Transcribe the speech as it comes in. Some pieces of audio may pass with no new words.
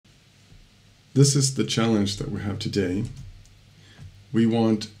This is the challenge that we have today. We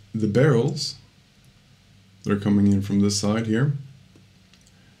want the barrels that are coming in from this side here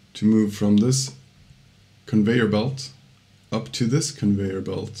to move from this conveyor belt up to this conveyor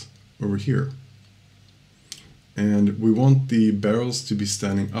belt over here. And we want the barrels to be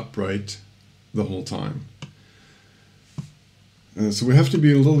standing upright the whole time. So we have to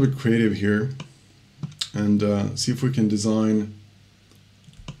be a little bit creative here and see if we can design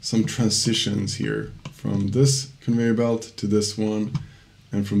some transitions here from this conveyor belt to this one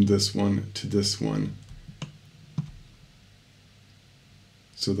and from this one to this one,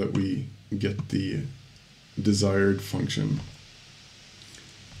 so that we get the desired function.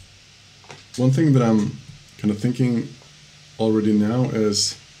 One thing that I'm kind of thinking already now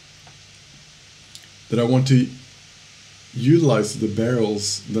is that I want to utilize the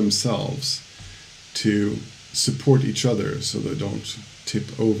barrels themselves to support each other so they don't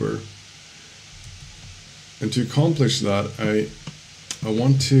tip over. And to accomplish that, I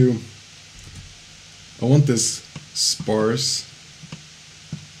want this sparse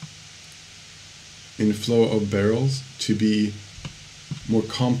inflow of barrels to be more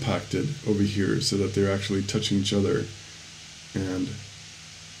compacted over here so that they're actually touching each other and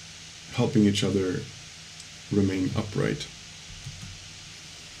helping each other remain upright.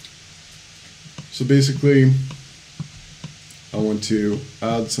 So basically, I want to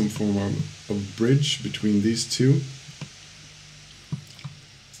add some form of bridge between these two.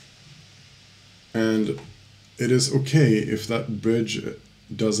 And it is okay if that bridge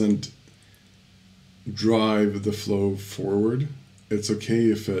doesn't drive the flow forward. It's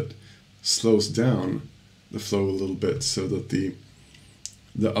okay if it slows down the flow a little bit so that the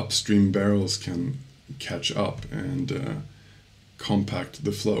upstream barrels can catch up and compact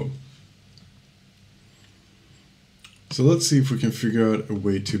the flow. So let's see if we can figure out a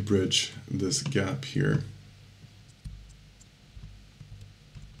way to bridge this gap here.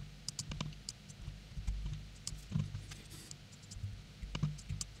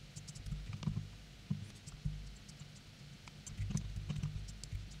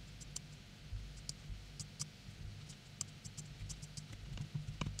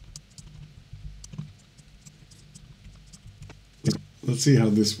 Let's see how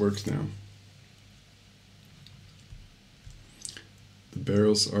this works now. The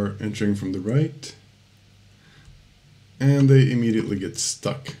barrels are entering from the right, and they immediately get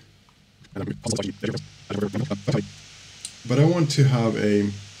stuck. But I want to have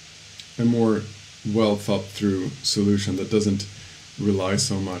a more well thought through solution that doesn't rely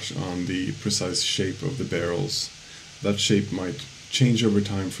so much on the precise shape of the barrels. That shape might change over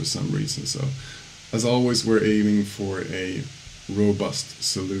time for some reason. So as always, we're aiming for a robust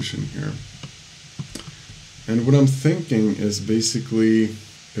solution here. And what I'm thinking is basically,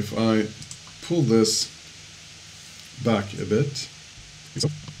 if I pull this back a bit,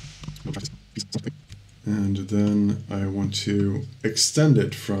 and then I want to extend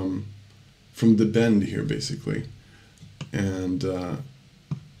it from the bend here basically, and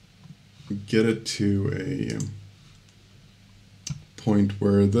get it to a point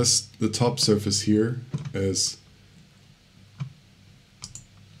where the top surface here is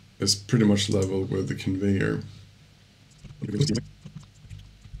pretty much level with the conveyor.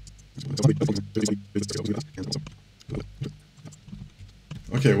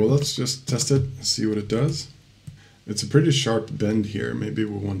 Okay, well let's just test it, see what it does. It's a pretty sharp bend here. Maybe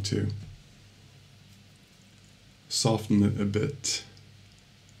we'll want to soften it a bit.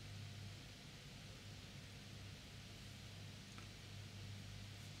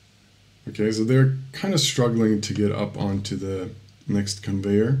 Okay, so they're kind of struggling to get up onto the next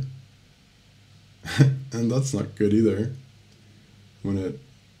conveyor. And that's not good either when it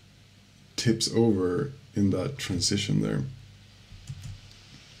tips over in that transition there.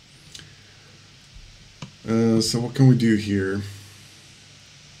 So what can we do here?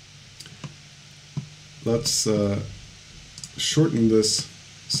 Let's shorten this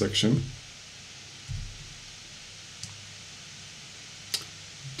section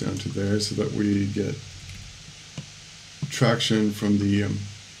down to there so that we get traction from the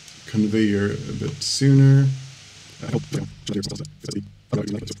conveyor a bit sooner.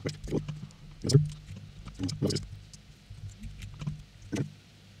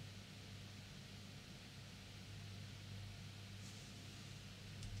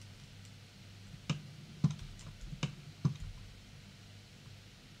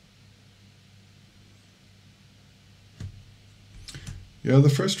 Yeah, the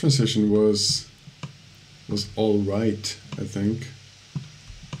first transition was all right, I think.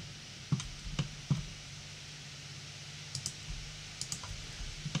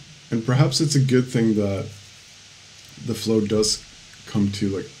 And perhaps it's a good thing that the flow does come to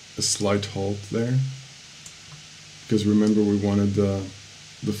like a slight halt there, because remember we wanted the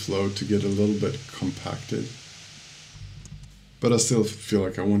flow to get a little bit compacted. But I still feel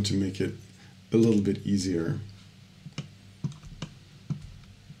like I want to make it a little bit easier.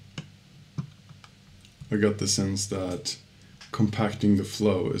 I got the sense that compacting the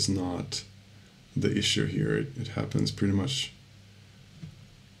flow is not the issue here. It happens pretty much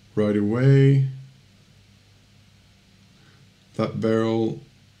right away. That barrel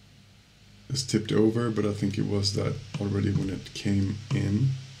is tipped over, but I think it was that already when it came in.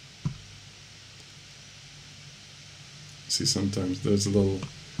 See, sometimes there's a little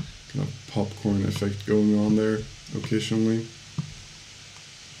kind of popcorn effect going on there occasionally.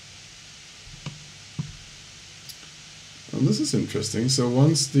 And this is interesting. So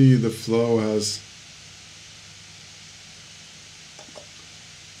once the flow has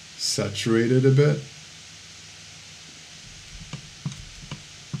saturated a bit,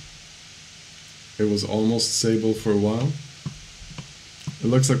 it was almost stable for a while. It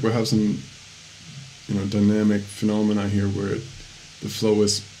looks like we have some, dynamic phenomena here where the flow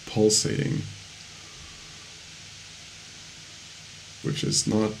is pulsating, which is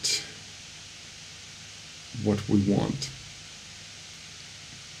not what we want.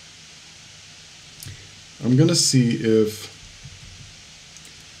 I'm gonna see if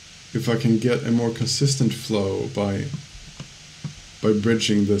I can get a more consistent flow by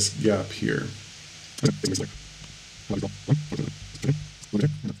bridging this gap here.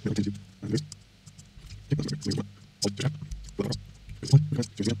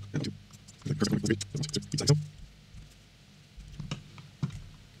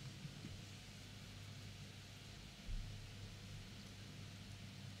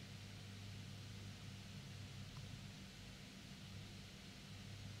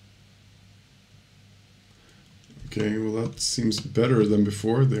 Okay, well that seems better than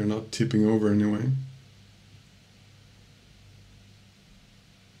before. They're not tipping over anyway.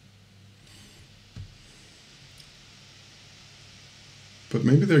 But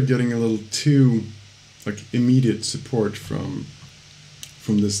maybe they're getting a little too immediate support from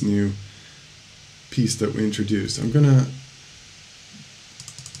this new piece that we introduced. I'm gonna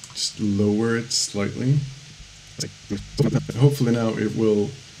just lower it slightly. Hopefully now it will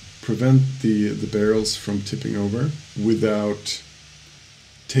prevent the barrels from tipping over without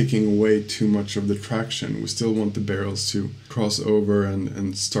taking away too much of the traction. We still want the barrels to cross over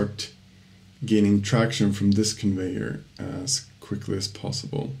and start gaining traction from this conveyor as quickly as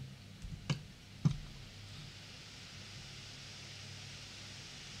possible.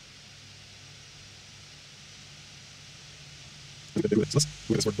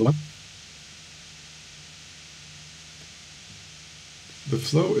 The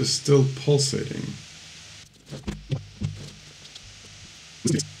flow is still pulsating.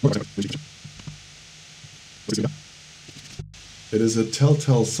 It is a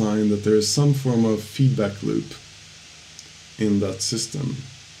telltale sign that there is some form of feedback loop in that system,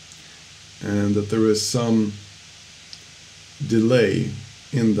 and that there is some delay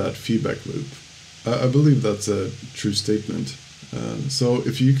in that feedback loop. I believe that's a true statement. So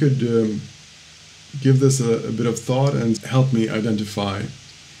if you could give this a bit of thought and help me identify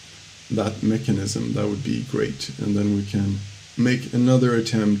that mechanism, that would be great. And then we can make another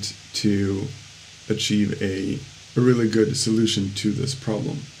attempt to achieve a really good solution to this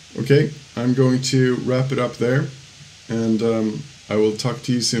problem. Okay, I'm going to wrap it up there, and I will talk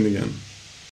to you soon again.